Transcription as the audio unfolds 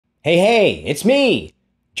Hey, it's me,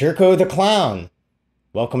 Jerko the Clown.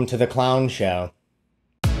 Welcome to the Clown Show.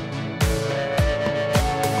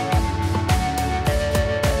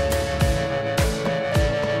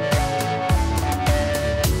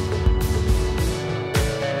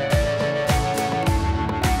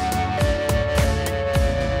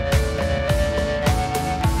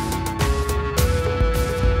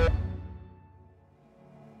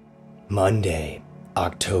 Monday,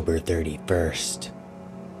 October 31st.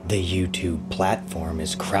 The YouTube platform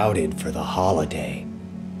is crowded for the holiday.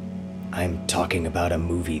 I'm talking about a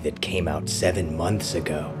movie that came out 7 months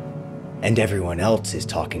ago, and everyone else is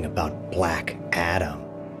talking about Black Adam.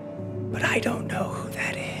 But I don't know who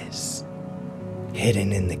that is.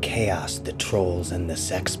 Hidden in the chaos, the trolls and the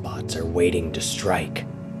sex bots are waiting to strike.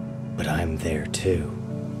 But I'm there too,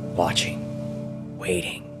 watching,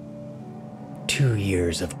 waiting. 2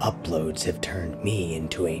 years of uploads have turned me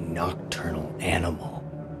into a nocturnal animal.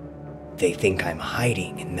 They think I'm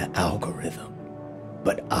hiding in the algorithm,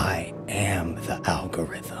 but I am the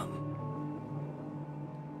algorithm.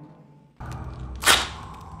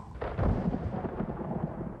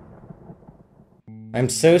 I'm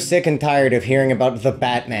so sick and tired of hearing about the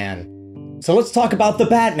Batman. So let's talk about the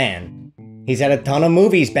Batman. He's had a ton of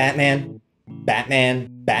movies, Batman.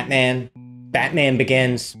 Batman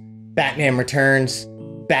Begins, Batman Returns,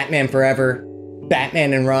 Batman Forever,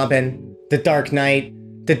 Batman and Robin, The Dark Knight,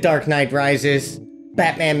 The Dark Knight Rises,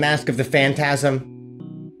 Batman Mask of the Phantasm.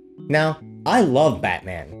 Now, I love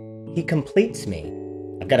Batman. He completes me.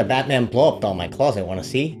 I've got a Batman blow-up doll in my closet, wanna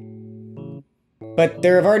see? But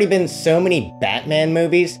there have already been so many Batman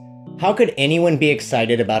movies, how could anyone be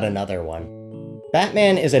excited about another one?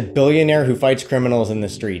 Batman is a billionaire who fights criminals in the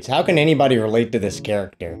streets. How can anybody relate to this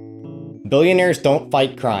character? Billionaires don't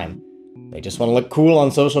fight crime. They just want to look cool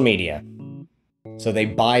on social media. So they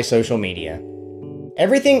buy social media.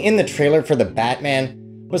 Everything in the trailer for the Batman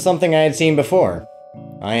was something I had seen before.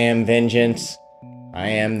 I am vengeance. I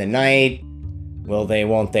am the knight. Will they,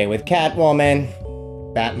 won't they with Catwoman.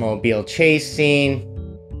 Batmobile chase scene.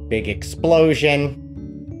 Big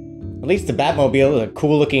explosion. At least the Batmobile is a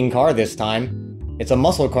cool looking car this time. It's a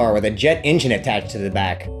muscle car with a jet engine attached to the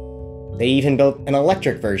back. They even built an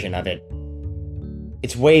electric version of it.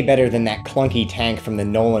 It's way better than that clunky tank from the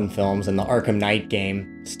Nolan films and the Arkham Knight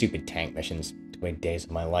game. Stupid tank missions. Way days of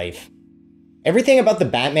my life. Everything about the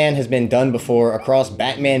Batman has been done before across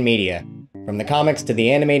Batman media, from the comics to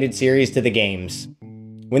the animated series to the games.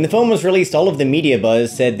 When the film was released, all of the media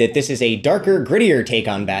buzz said that this is a darker, grittier take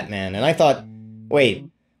on Batman, and I thought, wait,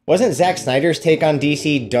 wasn't Zack Snyder's take on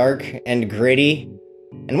DC dark and gritty?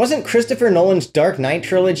 And wasn't Christopher Nolan's Dark Knight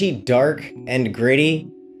trilogy dark and gritty?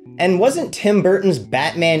 And wasn't Tim Burton's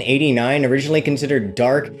Batman '89 originally considered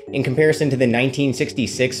dark in comparison to the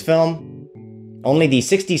 1966 film? Only the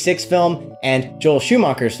 '66 film and Joel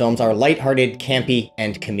Schumacher's films are lighthearted, campy,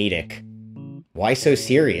 and comedic. Why so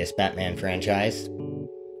serious, Batman franchise?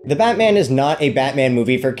 The Batman is not a Batman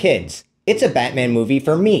movie for kids. It's a Batman movie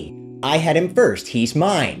for me. I had him first, he's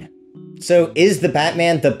mine. So is the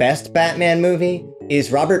Batman the best Batman movie?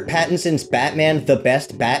 Is Robert Pattinson's Batman the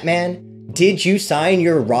best Batman? Did you sign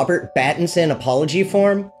your Robert Pattinson apology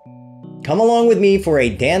form? Come along with me for a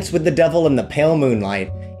dance with the devil in the pale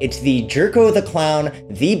moonlight. It's the Jerko the Clown,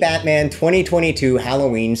 The Batman 2022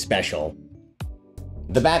 Halloween special.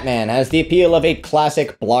 The Batman has the appeal of a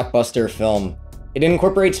classic blockbuster film. It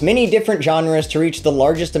incorporates many different genres to reach the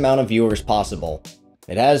largest amount of viewers possible.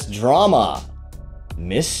 It has drama,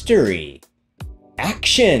 mystery,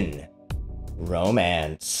 action,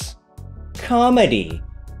 romance, comedy.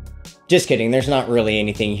 Just kidding, there's not really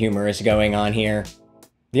anything humorous going on here.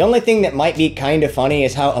 The only thing that might be kind of funny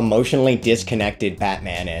is how emotionally disconnected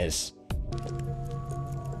Batman is.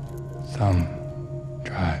 Thumb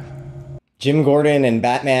drive. Jim Gordon and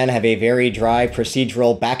Batman have a very dry,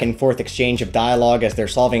 procedural, back-and-forth exchange of dialogue as they're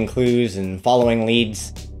solving clues and following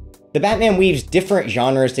leads. The Batman weaves different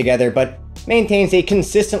genres together, but maintains a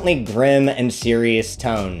consistently grim and serious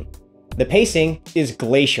tone. The pacing is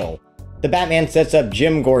glacial. The Batman sets up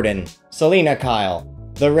Jim Gordon, Selina Kyle,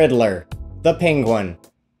 the Riddler, the Penguin,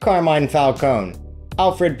 Carmine Falcone,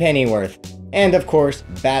 Alfred Pennyworth, and of course,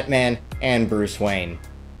 Batman and Bruce Wayne.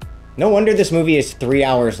 No wonder this movie is 3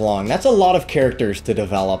 hours long. That's a lot of characters to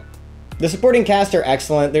develop. The supporting cast are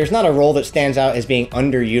excellent. There's not a role that stands out as being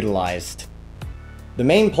underutilized. The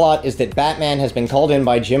main plot is that Batman has been called in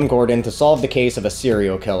by Jim Gordon to solve the case of a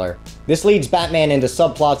serial killer. This leads Batman into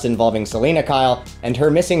subplots involving Selina Kyle and her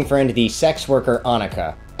missing friend, the sex worker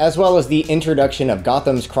Annika, as well as the introduction of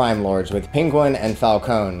Gotham's crime lords with Penguin and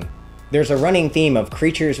Falcone. There's a running theme of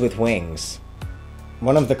creatures with wings.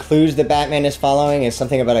 One of the clues that Batman is following is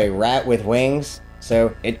something about a rat with wings,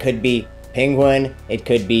 so it could be Penguin, it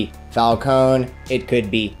could be Falcone, it could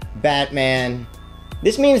be Batman.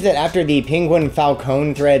 This means that after the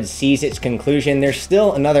Penguin-Falcone thread sees its conclusion, there's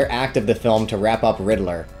still another act of the film to wrap up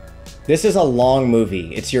Riddler. This is a long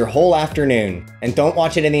movie, it's your whole afternoon, and don't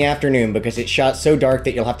watch it in the afternoon because it's shot so dark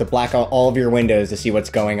that you'll have to black out all of your windows to see what's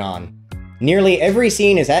going on. Nearly every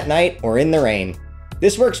scene is at night or in the rain.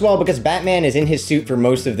 This works well because Batman is in his suit for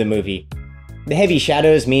most of the movie. The heavy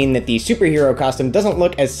shadows mean that the superhero costume doesn't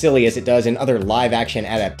look as silly as it does in other live-action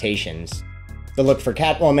adaptations. The look for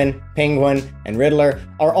Catwoman, Penguin, and Riddler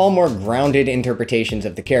are all more grounded interpretations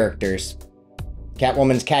of the characters.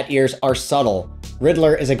 Catwoman's cat ears are subtle.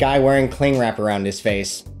 Riddler is a guy wearing cling wrap around his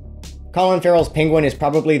face. Colin Farrell's Penguin is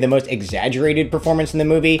probably the most exaggerated performance in the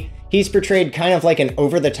movie. He's portrayed kind of like an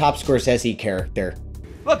over-the-top Scorsese character.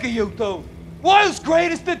 Look at you two, world's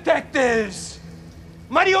greatest detectives!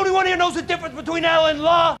 Am I the only one here knows the difference between L and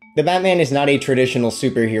law? The Batman is not a traditional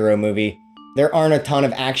superhero movie. There aren't a ton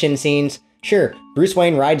of action scenes. Sure, Bruce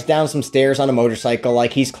Wayne rides down some stairs on a motorcycle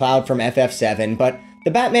like he's Cloud from FF7, but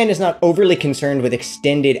the Batman is not overly concerned with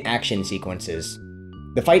extended action sequences.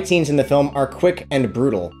 The fight scenes in the film are quick and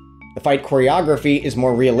brutal. The fight choreography is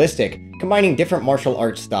more realistic, combining different martial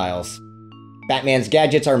arts styles. Batman's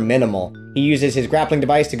gadgets are minimal. He uses his grappling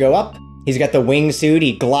device to go up, he's got the wingsuit,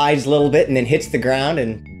 he glides a little bit and then hits the ground,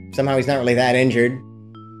 and somehow he's not really that injured.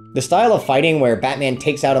 The style of fighting where Batman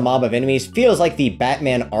takes out a mob of enemies feels like the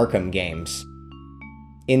Batman Arkham games.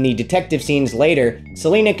 In the detective scenes later,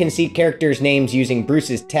 Selina can see characters' names using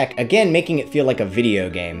Bruce's tech, again making it feel like a video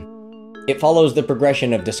game. It follows the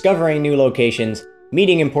progression of discovering new locations,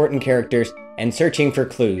 meeting important characters, and searching for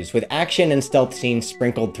clues, with action and stealth scenes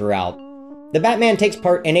sprinkled throughout. The Batman takes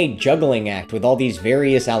part in a juggling act with all these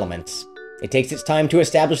various elements. It takes its time to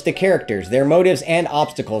establish the characters, their motives, and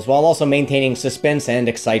obstacles, while also maintaining suspense and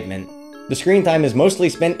excitement. The screen time is mostly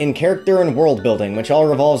spent in character and world building, which all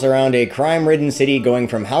revolves around a crime-ridden city going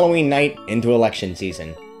from Halloween night into election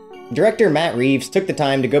season. Director Matt Reeves took the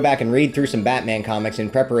time to go back and read through some Batman comics in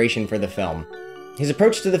preparation for the film. His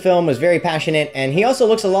approach to the film was very passionate, and he also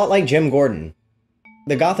looks a lot like Jim Gordon.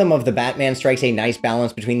 The Gotham of the Batman strikes a nice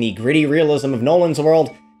balance between the gritty realism of Nolan's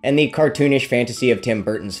world and the cartoonish fantasy of Tim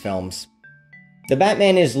Burton's films. The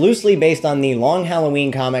Batman is loosely based on the Long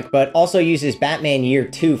Halloween comic, but also uses Batman Year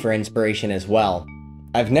 2 for inspiration as well.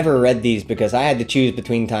 I've never read these because I had to choose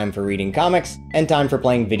between time for reading comics and time for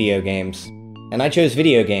playing video games. And I chose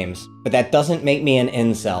video games, but that doesn't make me an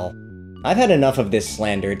incel. I've had enough of this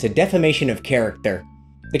slander, it's a defamation of character.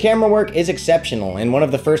 The camera work is exceptional. In one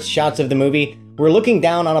of the first shots of the movie, we're looking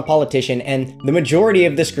down on a politician and the majority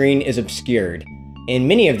of the screen is obscured. In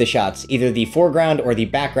many of the shots, either the foreground or the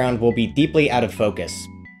background will be deeply out of focus.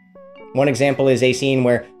 One example is a scene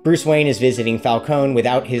where Bruce Wayne is visiting Falcone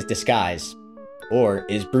without his disguise. Or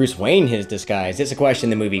is Bruce Wayne his disguise? It's a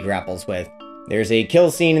question the movie grapples with. There's a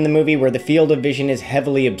kill scene in the movie where the field of vision is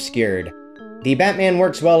heavily obscured. The Batman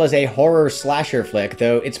works well as a horror slasher flick,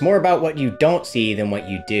 though it's more about what you don't see than what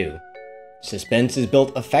you do. Suspense is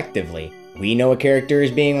built effectively. We know a character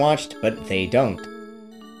is being watched, but they don't.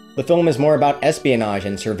 The film is more about espionage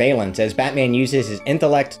and surveillance as Batman uses his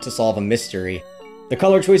intellect to solve a mystery. The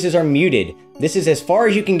color choices are muted. This is as far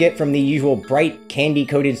as you can get from the usual bright,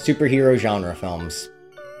 candy-coated superhero genre films.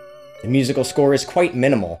 The musical score is quite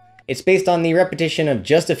minimal. It's based on the repetition of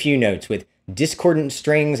just a few notes with discordant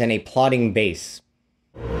strings and a plodding bass.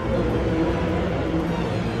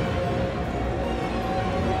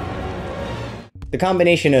 The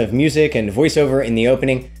combination of music and voiceover in the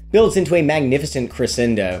opening builds into a magnificent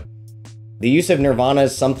crescendo. The use of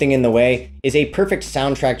Nirvana's Something in the Way is a perfect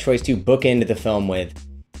soundtrack choice to bookend the film with.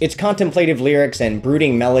 Its contemplative lyrics and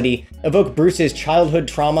brooding melody evoke Bruce's childhood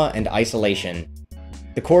trauma and isolation.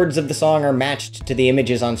 The chords of the song are matched to the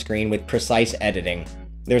images on screen with precise editing.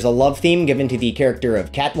 There's a love theme given to the character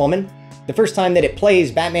of Catwoman. The first time that it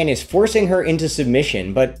plays, Batman is forcing her into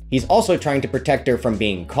submission, but he's also trying to protect her from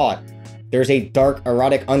being caught. There's a dark,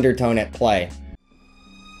 erotic undertone at play.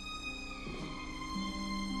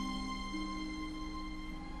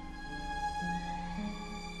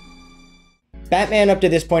 Batman up to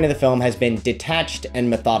this point of the film has been detached and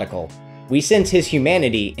methodical. We sense his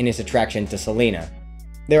humanity in his attraction to Selina.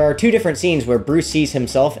 There are two different scenes where Bruce sees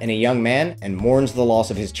himself in a young man and mourns the loss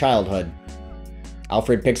of his childhood.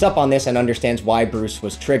 Alfred picks up on this and understands why Bruce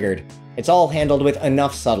was triggered. It's all handled with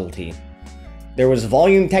enough subtlety. There was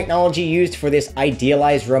volume technology used for this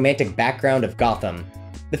idealized romantic background of Gotham.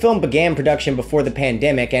 The film began production before the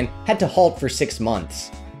pandemic and had to halt for 6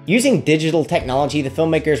 months. Using digital technology, the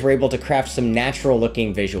filmmakers were able to craft some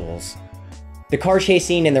natural-looking visuals. The car chase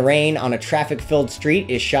scene in the rain on a traffic-filled street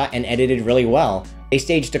is shot and edited really well. They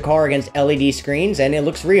staged a car against LED screens and it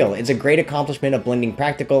looks real. It's a great accomplishment of blending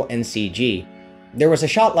practical and CG. There was a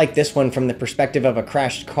shot like this one from the perspective of a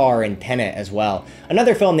crashed car in Tenet as well,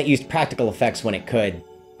 another film that used practical effects when it could.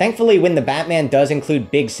 Thankfully, when the Batman does include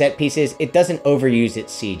big set pieces, it doesn't overuse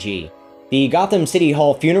its CG. The Gotham City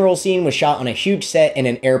Hall funeral scene was shot on a huge set in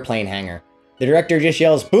an airplane hangar. The director just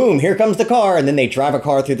yells, "Boom, here comes the car," and then they drive a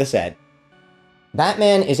car through the set.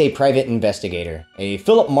 Batman is a private investigator, a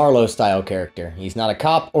Philip Marlowe-style character. He's not a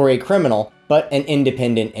cop or a criminal, but an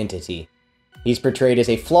independent entity. He's portrayed as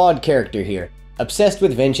a flawed character here, obsessed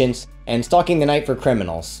with vengeance, and stalking the night for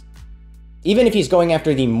criminals. Even if he's going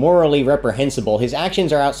after the morally reprehensible, his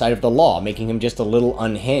actions are outside of the law, making him just a little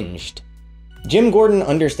unhinged. Jim Gordon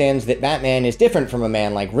understands that Batman is different from a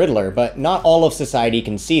man like Riddler, but not all of society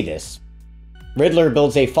can see this. Riddler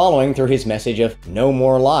builds a following through his message of "no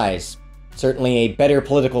more lies," certainly a better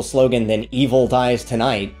political slogan than "evil dies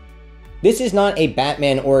tonight." This is not a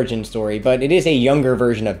Batman origin story, but it is a younger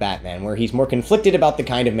version of Batman, where he's more conflicted about the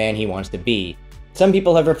kind of man he wants to be. Some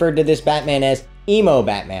people have referred to this Batman as emo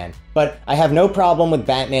Batman, but I have no problem with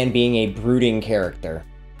Batman being a brooding character.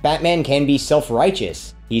 Batman can be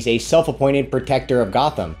self-righteous. He's a self-appointed protector of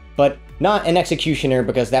Gotham, but not an executioner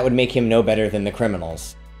because that would make him no better than the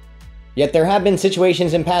criminals. Yet there have been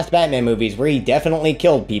situations in past Batman movies where he definitely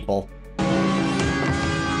killed people.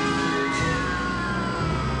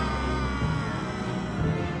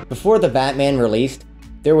 Before the Batman released,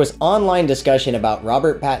 there was online discussion about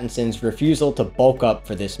Robert Pattinson's refusal to bulk up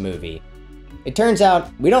for this movie. It turns out,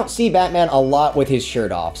 we don't see Batman a lot with his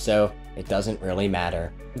shirt off, so it doesn't really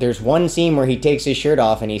matter. There's one scene where he takes his shirt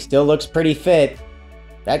off and he still looks pretty fit.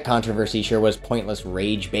 That controversy sure was pointless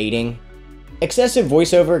rage baiting. Excessive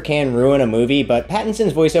voiceover can ruin a movie, but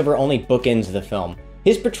Pattinson's voiceover only bookends the film.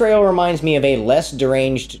 His portrayal reminds me of a less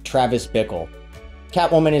deranged Travis Bickle.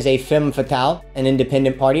 Catwoman is a femme fatale, an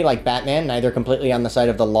independent party like Batman, neither completely on the side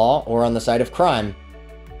of the law or on the side of crime.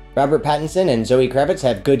 Robert Pattinson and Zoe Kravitz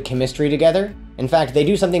have good chemistry together. In fact, they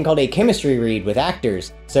do something called a chemistry read with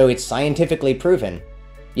actors, so it's scientifically proven.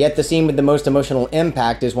 Yet the scene with the most emotional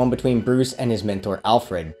impact is one between Bruce and his mentor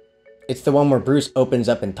Alfred. It's the one where Bruce opens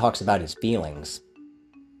up and talks about his feelings.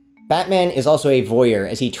 Batman is also a voyeur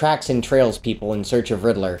as he tracks and trails people in search of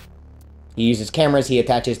Riddler. He uses cameras he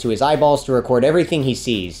attaches to his eyeballs to record everything he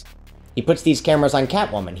sees. He puts these cameras on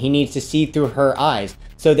Catwoman. He needs to see through her eyes,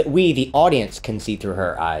 so that we, the audience, can see through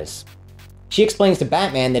her eyes. She explains to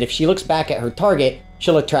Batman that if she looks back at her target,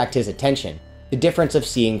 she'll attract his attention. The difference of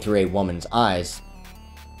seeing through a woman's eyes.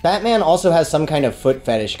 Batman also has some kind of foot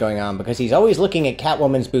fetish going on because he's always looking at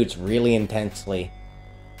Catwoman's boots really intensely.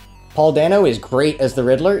 Paul Dano is great as the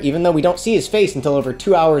Riddler, even though we don't see his face until over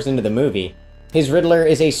 2 hours into the movie. His Riddler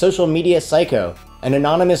is a social media psycho, an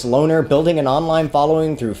anonymous loner building an online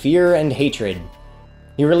following through fear and hatred.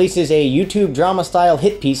 He releases a YouTube drama-style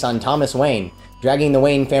hit piece on Thomas Wayne, dragging the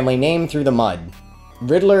Wayne family name through the mud.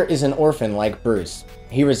 Riddler is an orphan like Bruce.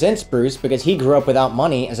 He resents Bruce because he grew up without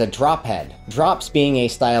money as a drophead, drops being a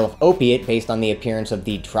style of opiate based on the appearance of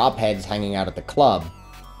the dropheads hanging out at the club.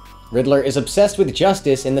 Riddler is obsessed with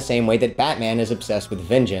justice in the same way that Batman is obsessed with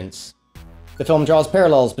vengeance. The film draws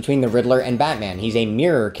parallels between the Riddler and Batman. He's a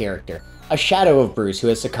mirror character, a shadow of Bruce who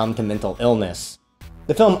has succumbed to mental illness.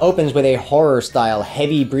 The film opens with a horror-style,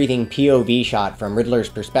 heavy-breathing POV shot from Riddler's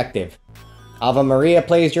perspective. Ave Maria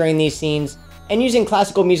plays during these scenes, and using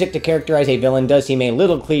classical music to characterize a villain does seem a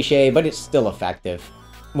little cliche, but it's still effective.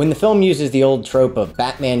 When the film uses the old trope of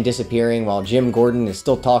Batman disappearing while Jim Gordon is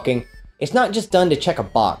still talking, it's not just done to check a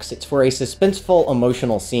box, it's for a suspenseful,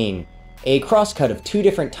 emotional scene. A crosscut of 2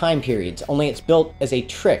 different time periods, only it's built as a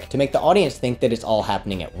trick to make the audience think that it's all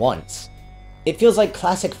happening at once. It feels like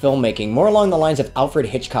classic filmmaking, more along the lines of Alfred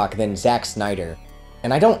Hitchcock than Zack Snyder.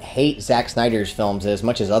 And I don't hate Zack Snyder's films as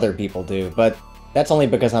much as other people do, but that's only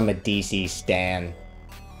because I'm a DC stan.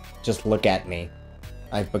 Just look at me.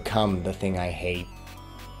 I've become the thing I hate.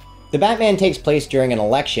 The Batman takes place during an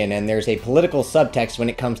election, and there's a political subtext when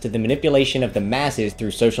it comes to the manipulation of the masses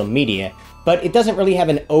through social media, but it doesn't really have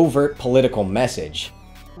an overt political message.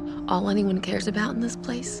 All anyone cares about in this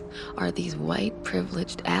place are these white,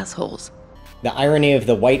 privileged assholes. The irony of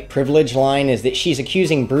the white privilege line is that she's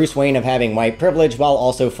accusing Bruce Wayne of having white privilege while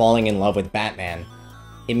also falling in love with Batman.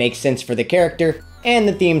 It makes sense for the character and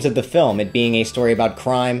the themes of the film, it being a story about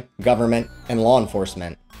crime, government, and law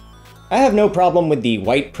enforcement. I have no problem with the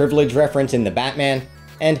white privilege reference in the Batman,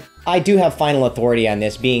 and I do have final authority on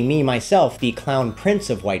this, being me myself the clown prince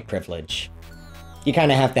of white privilege. You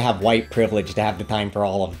kinda have to have white privilege to have the time for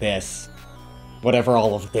all of this. Whatever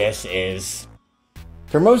all of this is.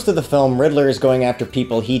 For most of the film, Riddler is going after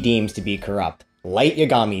people he deems to be corrupt, Light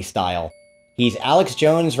Yagami style. He's Alex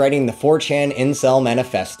Jones writing the 4chan Incel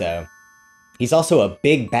Manifesto. He's also a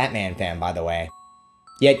big Batman fan, by the way.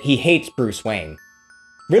 Yet he hates Bruce Wayne.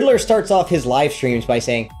 Riddler starts off his live streams by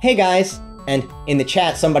saying, "Hey guys," and in the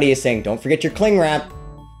chat somebody is saying, "Don't forget your cling wrap."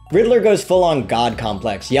 Riddler goes full-on God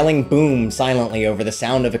complex, yelling boom silently over the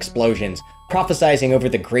sound of explosions, prophesizing over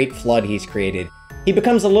the great flood he's created. He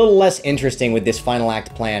becomes a little less interesting with this final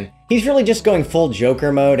act plan. He's really just going full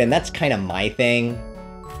Joker mode, and that's kinda my thing.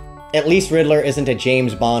 At least Riddler isn't a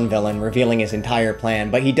James Bond villain revealing his entire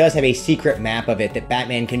plan, but he does have a secret map of it that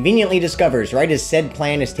Batman conveniently discovers right as said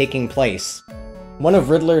plan is taking place. One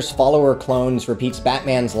of Riddler's follower clones repeats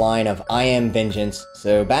Batman's line of "I am vengeance,"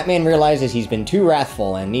 so Batman realizes he's been too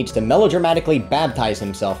wrathful and needs to melodramatically baptize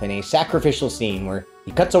himself in a sacrificial scene where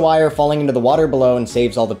he cuts a wire falling into the water below and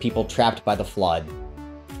saves all the people trapped by the flood.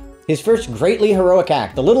 His first greatly heroic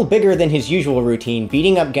act, a little bigger than his usual routine,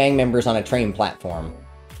 beating up gang members on a train platform.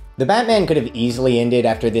 The Batman could have easily ended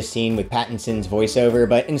after this scene with Pattinson's voiceover,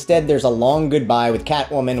 but instead there's a long goodbye with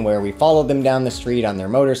Catwoman where we follow them down the street on their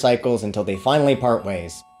motorcycles until they finally part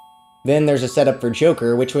ways. Then there's a setup for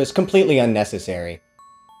Joker, which was completely unnecessary.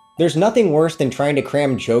 There's nothing worse than trying to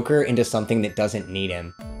cram Joker into something that doesn't need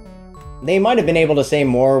him. They might have been able to say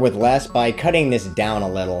more with less by cutting this down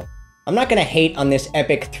a little. I'm not gonna hate on this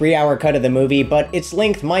epic 3-hour cut of the movie, but its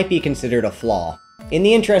length might be considered a flaw. In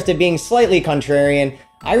the interest of being slightly contrarian,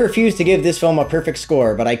 I refuse to give this film a perfect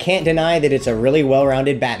score, but I can't deny that it's a really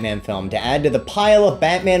well-rounded Batman film to add to the pile of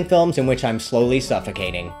Batman films in which I'm slowly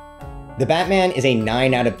suffocating. The Batman is a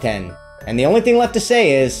 9 out of 10, and the only thing left to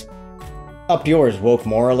say is, up yours, woke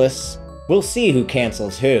moralists. We'll see who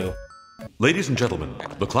cancels who. Ladies and gentlemen,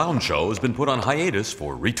 the clown show has been put on hiatus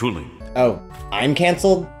for retooling. Oh, I'm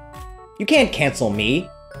canceled? You can't cancel me.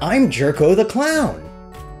 I'm Jerko the Clown.